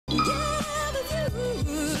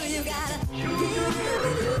You gotta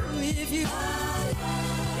if you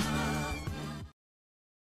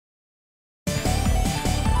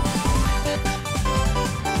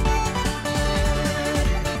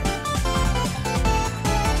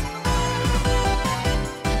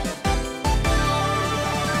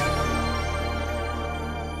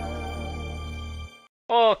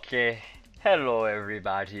Okay, hello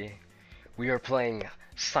everybody. We are playing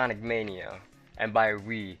Sonic Mania, and by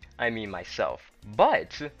we, I mean myself.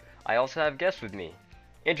 But I also have guests with me.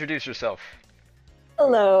 Introduce yourself.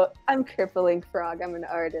 Hello, I'm CripplingFrog. I'm an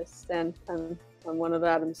artist, and I'm one of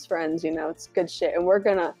Adam's friends. You know, it's good shit, and we're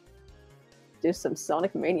gonna do some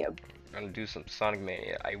Sonic Mania. I'm gonna do some Sonic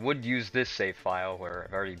Mania. I would use this save file where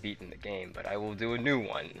I've already beaten the game, but I will do a new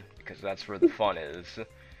one because that's where the fun is.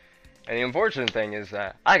 And the unfortunate thing is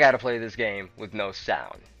that I gotta play this game with no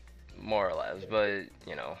sound, more or less. But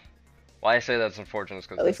you know, why I say that's unfortunate is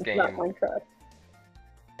because At this least it's not game. Minecraft.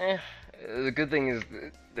 The good thing is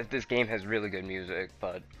that this game has really good music,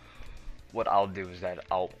 but what I'll do is that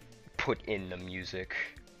I'll put in the music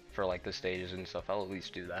for like the stages and stuff. I'll at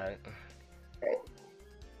least do that. Right.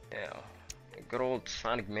 Yeah. Good old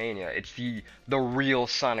Sonic Mania. It's the real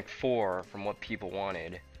Sonic 4 from what people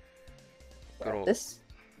wanted. Good old. This.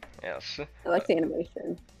 Yes. I like the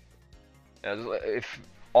animation. If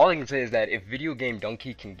all I can say is that if Video Game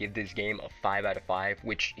Donkey can give this game a 5 out of 5,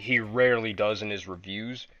 which he rarely does in his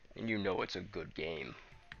reviews, then you know it's a good game.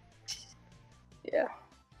 Yeah.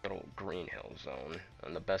 Good old Green Hill Zone,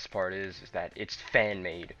 and the best part is that it's fan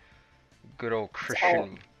made. Good old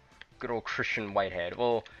Christian Whitehead.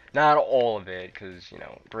 Well, not all of it, because you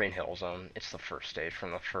know Green Hill Zone. It's the first stage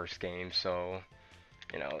from the first game, so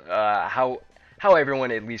you know how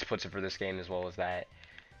everyone at least puts it for this game as well as that.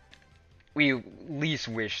 We at least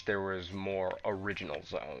wish there was more original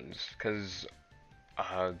zones, because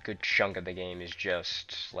a good chunk of the game is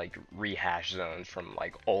just like rehash zones from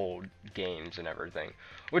like old games and everything,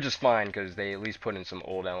 which is fine because they at least put in some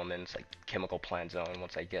old elements like Chemical Plant Zone.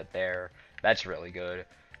 Once I get there, that's really good.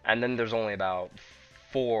 And then there's only about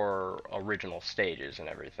 4 original stages and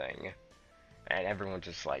everything, and everyone's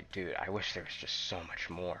just like, dude, I wish there was just so much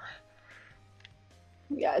more.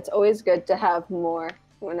 Yeah, it's always good to have more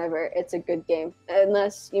whenever it's a good game,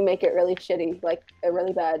 unless you make it really shitty, like a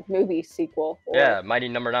really bad movie sequel. Or... Yeah, Mighty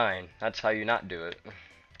Number 9. That's how you not do it.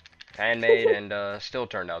 Handmade and still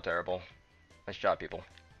turned out terrible. Nice job, people.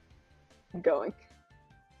 Going.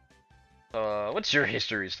 What's your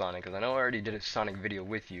history, Sonic? Because I know I already did a Sonic video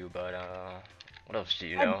with you, but what else do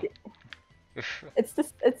you know? It's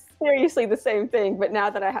seriously the same thing, but now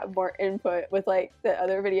that I have more input with like the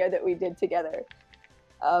other video that we did together,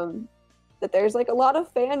 that there's like a lot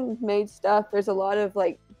of fan-made stuff. There's a lot of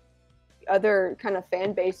like other kind of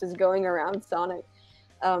fan bases going around Sonic.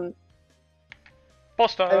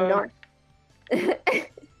 Boss time! Not...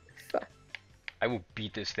 I will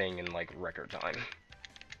beat this thing in like record time.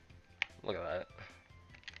 Look at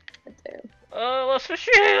that. Damn. Let's the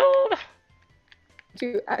shield!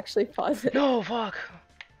 Did you actually pause it? No, fuck!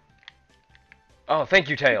 Oh, thank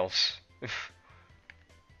you, Tails.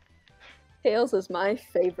 Tails is my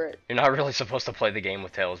favorite. You're not really supposed to play the game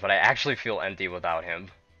with Tails, but I actually feel empty without him.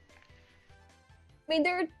 I mean,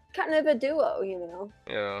 they're kind of a duo, you know?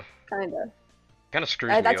 Yeah. Kinda. Kind of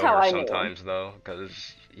screws me over sometimes, though,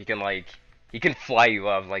 because he can fly you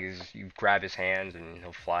up, like, you grab his hands and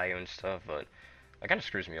he'll fly you and stuff, but that kind of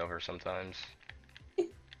screws me over sometimes.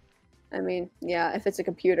 I mean, yeah, if it's a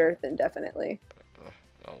computer, then definitely.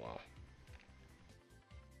 Oh, well.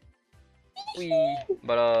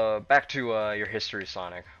 But back to your history,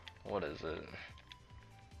 Sonic. What is it?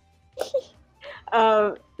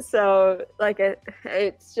 So like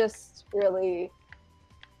it's just really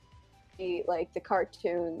like the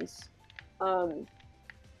cartoons, to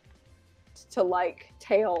like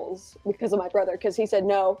Tails because of my brother, because he said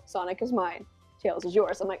no, Sonic is mine, Tails is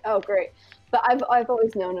yours. I'm like, oh great, but I've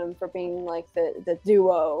always known him for being like the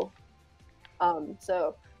duo,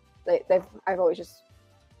 so I've always just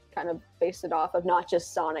kind of based it off of not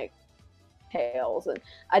just Sonic, Tails, and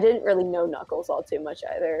I didn't really know Knuckles all too much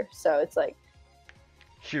either, so it's like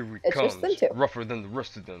here he comes, rougher than the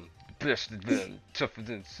rest of them, best of them, tougher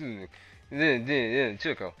than Sonic, then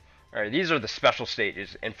Choco. Alright, these are the special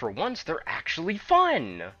stages, and for once they're actually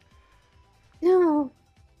fun! No.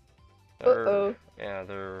 Uh-oh. Yeah,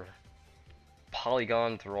 they're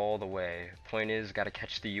polygon through all the way. Point is, gotta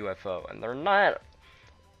catch the UFO, and they're not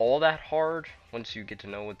all that hard once you get to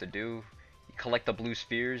know what to do. You collect the blue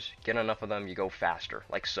spheres, get enough of them, you go faster,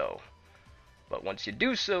 like so. But once you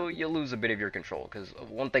do so, you lose a bit of your control, because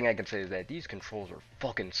one thing I can say is that these controls are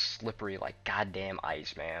fucking slippery like goddamn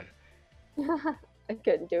ice, man. I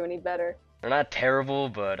couldn't do any better. They're not terrible,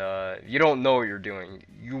 but if you don't know what you're doing,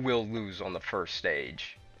 you will lose on the first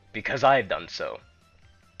stage. Because I've done so.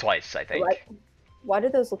 Twice, I Why, think. why do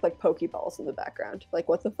those look like Pokeballs in the background? Like,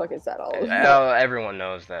 what the fuck is that all about? Everyone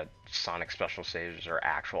knows that Sonic special stages are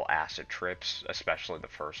actual acid trips, especially the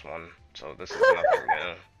first one. So this is nothing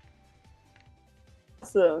new.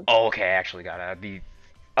 So, Oh, okay, I actually got it.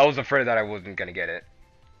 I was afraid that I wasn't gonna get it.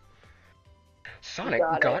 Sonic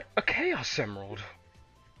got got it. a Chaos Emerald.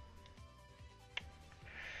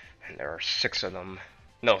 And there are 6 of them.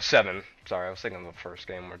 No, 7. Sorry, I was thinking of the first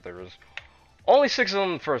game where there was only 6 of them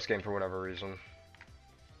in the first game for whatever reason.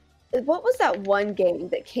 What was that one game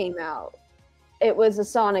that came out? It was a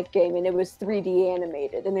Sonic game and it was 3D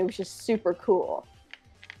animated and it was just super cool.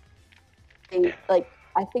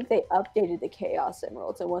 I think they updated the Chaos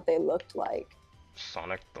Emeralds and what they looked like.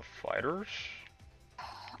 Sonic the Fighters?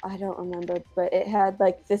 I don't remember, but it had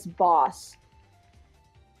like this boss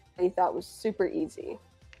they thought was super easy.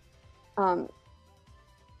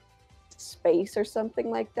 Space or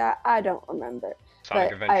something like that. I don't remember. Sonic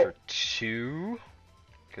But Adventure 2?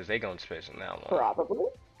 Because they go in space in that one. Probably.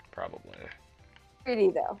 Probably.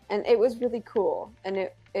 Pretty though, and it was really cool. And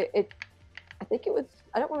it I think it was.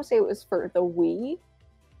 I don't want to say it was for the Wii,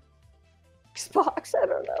 Xbox. I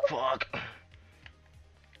don't know. Fuck.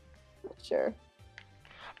 Not sure.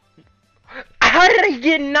 How did I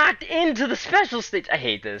get knocked into the special stage? I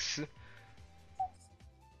hate this.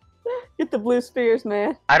 Get the blue spears,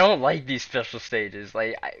 man. I don't like these special stages.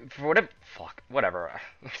 Like, for whatever. Fuck. Whatever.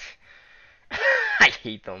 I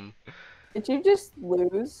hate them. Did you just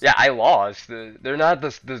lose? Yeah, I lost. They're not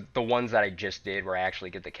the ones that I just did where I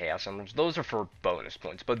actually get the Chaos Emeralds. Those are for bonus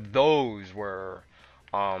points. But those were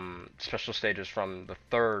special stages from the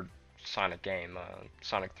third Sonic game,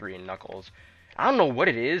 Sonic 3 and Knuckles. I don't know what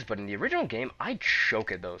it is, but in the original game, I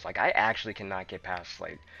choke at those. Like, I actually cannot get past,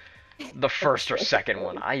 like, the first or second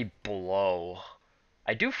one. I blow.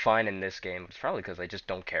 I do fine in this game. It's probably because I just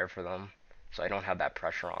don't care for them. So I don't have that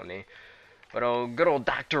pressure on me. But oh, good old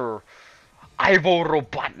Dr. Ivo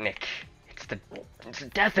Robotnik. It's the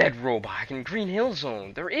Death Head robot in Green Hill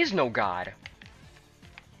Zone. There is no god.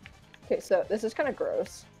 Okay, so this is kind of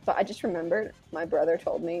gross, but I just remembered my brother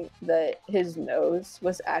told me that his nose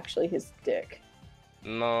was actually his dick.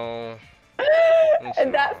 No.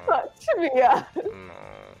 And that fucked me up. No.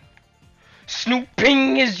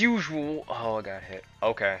 Snooping as usual. Oh, I got hit.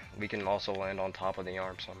 Okay, we can also land on top of the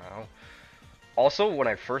arm somehow. Also, when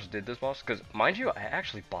I first did this boss, because mind you, I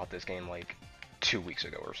actually bought this game like 2 weeks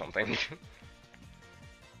ago or something.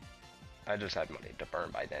 I just had money to burn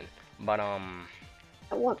by then. But I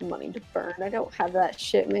want money to burn. I don't have that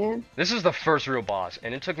shit, man. this is the first real boss,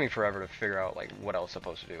 and it took me forever to figure out like what I was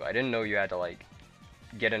supposed to do. I didn't know you had to like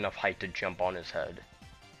get enough height to jump on his head.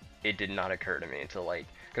 It did not occur to me until like,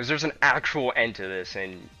 because there's an actual end to this,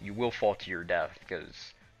 and you will fall to your death.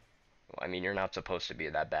 Because, well, I mean, you're not supposed to be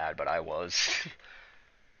that bad, but I was.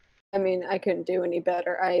 I mean, I couldn't do any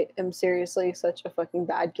better. I am seriously such a fucking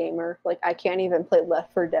bad gamer. Like, I can't even play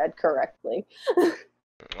Left 4 Dead correctly.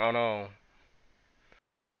 Oh no.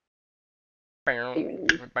 Oh,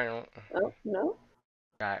 no?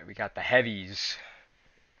 We got the heavies.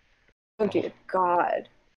 Oh, dear God.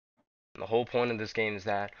 The whole point of this game is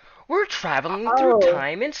that we're traveling through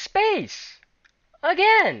time and space.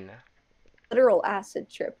 Again. Literal acid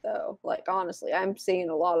trip, though. Like, honestly, I'm seeing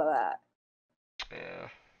a lot of that. Yeah.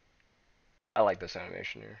 I like this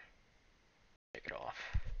animation here. Take it off.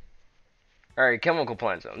 Alright, Chemical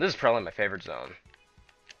Plant Zone. This is probably my favorite zone.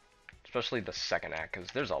 Especially the second act,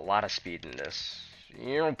 because there's a lot of speed in this.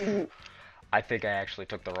 I think I actually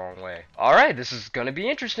took the wrong way. Alright, this is gonna be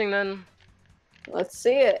interesting then. Let's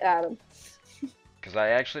see it, Adam. Because I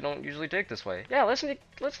actually don't usually take this way. Yeah,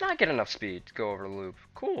 let's not get enough speed to go over the loop.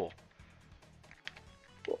 Cool.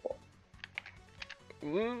 Cool.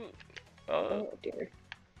 Ooh. Oh, dear.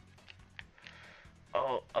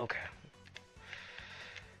 Oh, okay.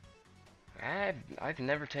 I've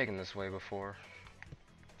never taken this way before.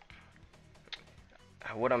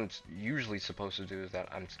 What I'm usually supposed to do is that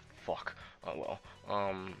fuck. Oh well.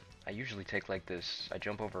 I usually take like this. I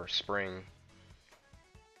jump over a spring,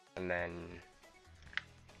 and then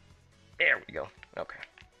there we go. Okay.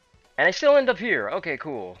 And I still end up here. Okay,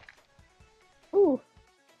 cool. Ooh.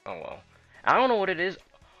 Oh well. I don't know what it is.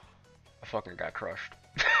 I fucking got crushed.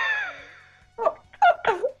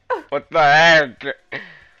 What the heck?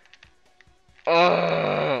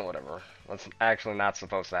 Whatever. That's actually not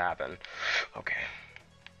supposed to happen. Okay.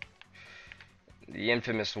 The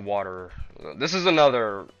infamous water. This is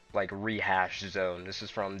another, like, rehash zone. This is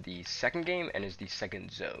from the second game and is the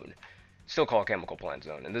second zone. still called Chemical Plant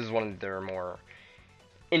Zone, and this is one of their more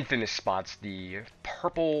infamous spots, the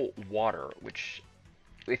Purple Water, which,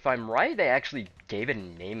 if I'm right, they actually gave it a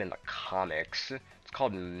name in the comics. It's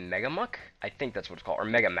called Megamuck? I think that's what it's called, or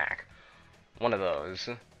Megamac. One of those.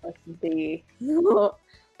 That's the. Yeah,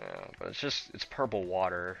 but it's purple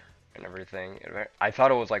water and everything. I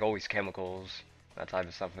thought it was like always chemicals, that type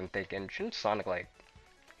of stuff. I'm thinking, shouldn't Sonic like,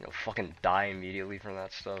 fucking die immediately from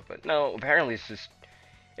that stuff? But no, apparently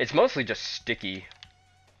it's mostly just sticky.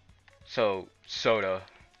 So, soda,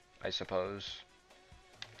 I suppose.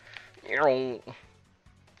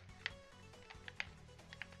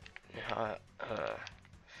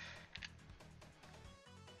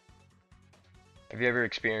 Have you ever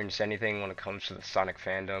experienced anything when it comes to the Sonic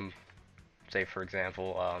fandom? Say, for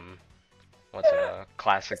example, what's it,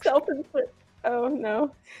 classic... Self-insert. Oh,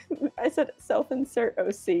 no. I said self-insert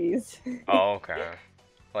OCs. Oh, okay.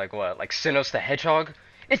 Like what? Like Sinnoh the Hedgehog?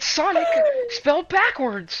 It's Sonic! Spelled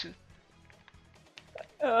backwards!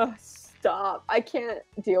 Stop. I can't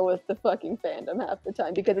deal with the fucking fandom half the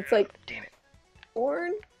time because it's like... Damn it.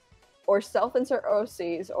 Porn, or self-insert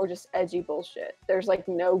OCs, or just edgy bullshit. There's like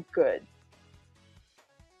no good.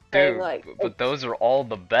 Dude, like, but those are all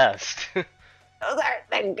the best. Those are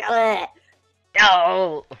the good.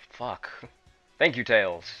 Oh, fuck. Thank you,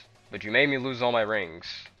 Tails. But you made me lose all my rings.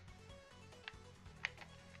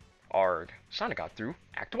 Arg. Sonic got through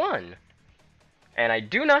Act 1. And I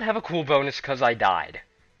do not have a cool bonus because I died.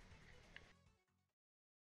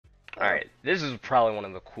 Alright, this is probably one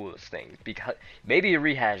of the coolest things. Because maybe a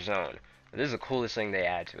rehash zone. But this is the coolest thing they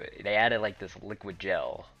add to it. They added like this liquid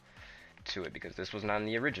gel to it because this was not in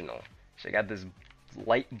the original. So you got this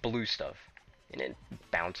light blue stuff. And it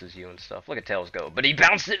bounces you and stuff. Look at Tails go. But he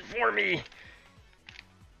bounced it for me!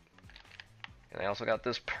 And I also got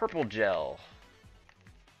this purple gel.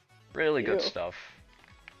 Really good stuff.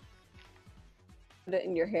 Put it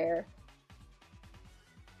in your hair.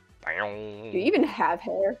 Do Do you even have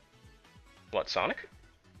hair? What, Sonic?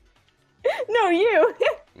 No, you!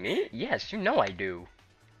 Me? Yes, you know I do.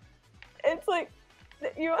 It's like,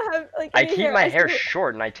 you don't have, like, I any keep my hair still-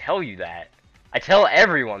 short, and I tell you that. I tell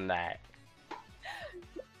everyone that.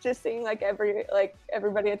 Just seeing, like,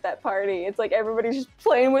 everybody at that party. It's like everybody's just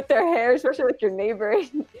playing with their hair, especially, like, your neighbor.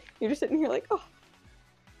 You're just sitting here like, oh.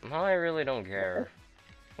 No, I really don't care.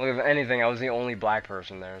 Look, if anything, I was the only black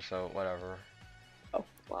person there, so whatever. Oh,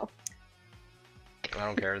 wow. I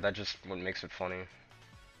don't care, that just what makes it funny.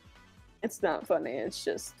 It's not funny, it's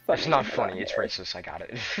just funny. It's not funny, it's racist, I got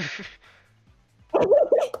it.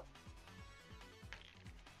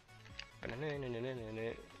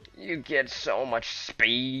 You get so much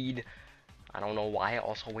speed. I don't know why I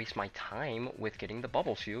also waste my time with getting the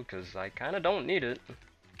bubble shield, because I kind of don't need it.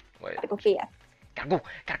 Wait. Gotta go fast. Gotta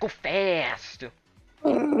go fast.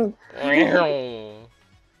 If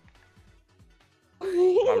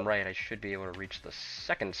I'm right, I should be able to reach the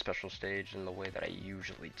second special stage in the way that I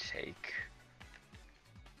usually take.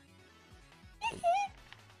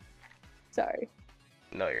 Sorry.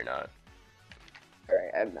 No, you're not.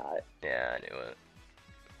 Alright, I'm not. Yeah, I knew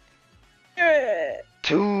it.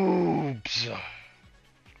 Tubes!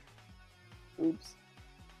 Oops.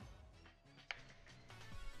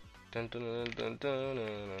 Dun, dun, dun, dun, dun,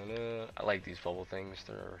 dun, dun. I like these bubble things.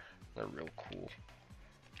 They're real cool.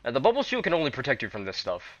 And the bubble shield can only protect you from this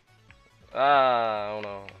stuff. I don't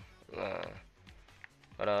know.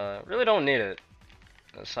 But really don't need it.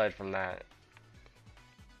 Aside from that.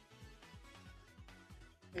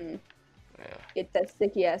 Mm. Yeah. Get that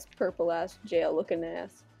sticky ass, purple ass, jail looking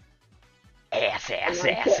ass. Ass.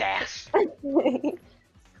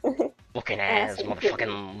 Looking ass,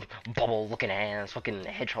 motherfucking bubble looking ass, fucking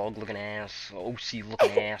hedgehog looking ass, OC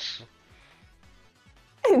looking ass.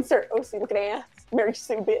 Insert OC looking ass. Mary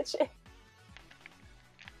Sue bitch.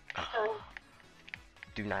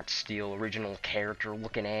 Do not steal original character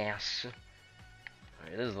looking ass.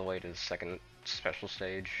 Alright, this is the way to the second special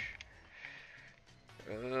stage.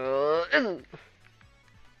 Alright,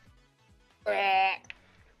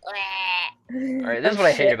 this is what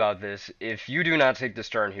I hate about this. If you do not take this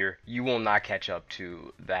turn here, you will not catch up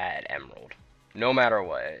to that emerald. No matter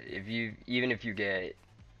what. Even if you get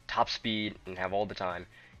top speed and have all the time,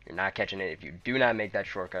 you're not catching it if you do not make that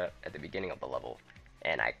shortcut at the beginning of the level.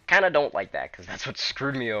 And I kind of don't like that, because that's what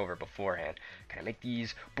screwed me over beforehand. Can I make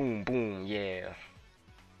these? Boom, boom, yeah.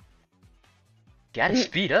 Gotta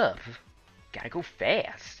speed up. Gotta go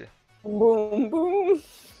fast. Boom, boom.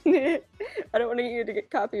 I don't want you to get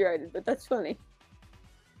copyrighted, but that's funny.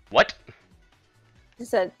 What? I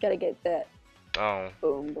said, gotta get that. Oh.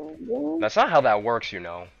 Boom, boom, boom. That's not how that works, you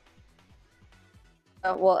know.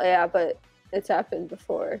 Well, yeah, but It's happened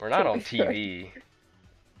before. We're not on TV.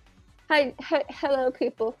 Hello,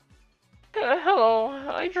 people. Hello,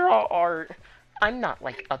 I draw art. I'm not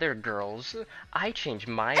like other girls. I change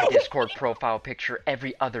my Discord profile picture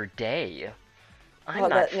every other day. I'm not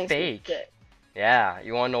That makes me fake. sick. Yeah,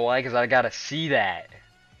 you wanna know why? Because I gotta see that.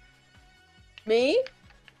 Me?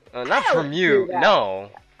 Not I don't from you, do that. no.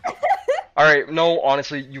 Alright, no,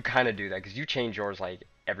 honestly, you kinda do that, because you change yours like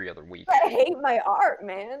every other week. I hate my art,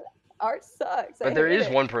 man. Art sucks. But I there hate is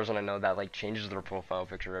it. one person I know that like changes their profile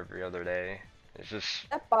picture every other day. It's just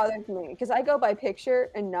That bothers me because I go by picture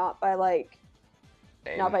and not by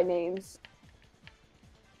name. not by names.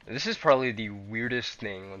 This is probably the weirdest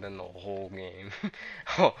thing within the whole game.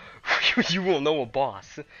 Oh, you will know a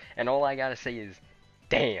boss, and all I gotta say is,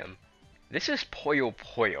 damn, this is Puyo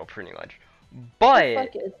Puyo pretty much. What the But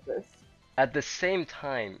fuck is this? at the same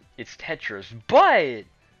time, it's Tetris. But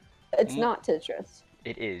It's not Tetris.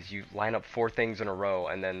 it is. You line up 4 things in a row,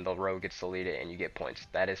 and then the row gets deleted, and you get points.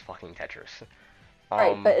 That is fucking Tetris.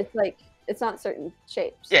 Right, but it's like it's not certain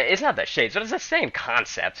shapes. Yeah, it's not the shapes, but it's the same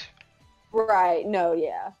concept. Right. No.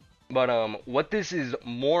 Yeah. But what this is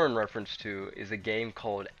more in reference to is a game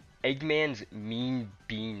called Eggman's Mean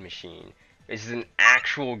Bean Machine. This is an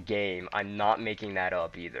actual game. I'm not making that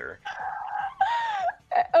up either.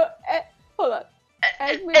 Hold on.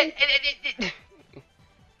 Eggman. Play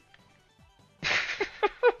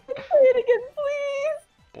it again,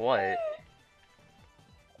 please. What?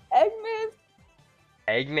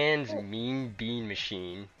 Eggman's Mean Bean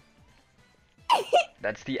Machine.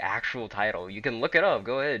 That's the actual title. You can look it up.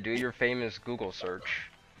 Go ahead, do your famous Google search.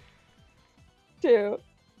 Two.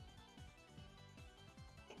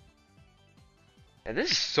 And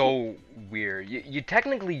this is so weird. You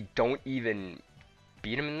technically don't even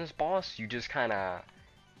beat him in this boss. You just kinda...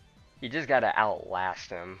 You just gotta outlast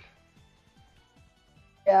him.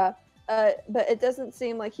 Yeah. But it doesn't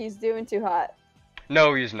seem like he's doing too hot.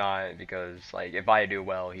 No, he's not, because, like, if I do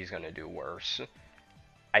well, he's gonna do worse.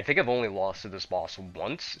 I think I've only lost to this boss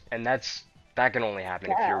once, and that can only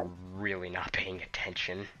happen if you're really not paying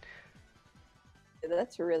attention.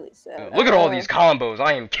 That's really sad. Look at all these combos!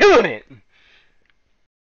 I am killing it!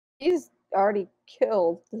 He's already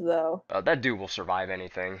killed, though. That dude will survive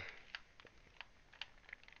anything.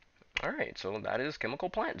 Alright, so that is Chemical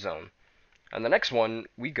Plant Zone. And the next one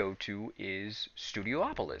we go to is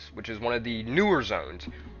Studiopolis, which is one of the newer zones.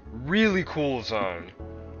 Really cool zone.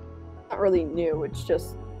 Not really new, it's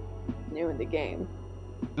just new in the game.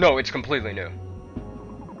 No, it's completely new.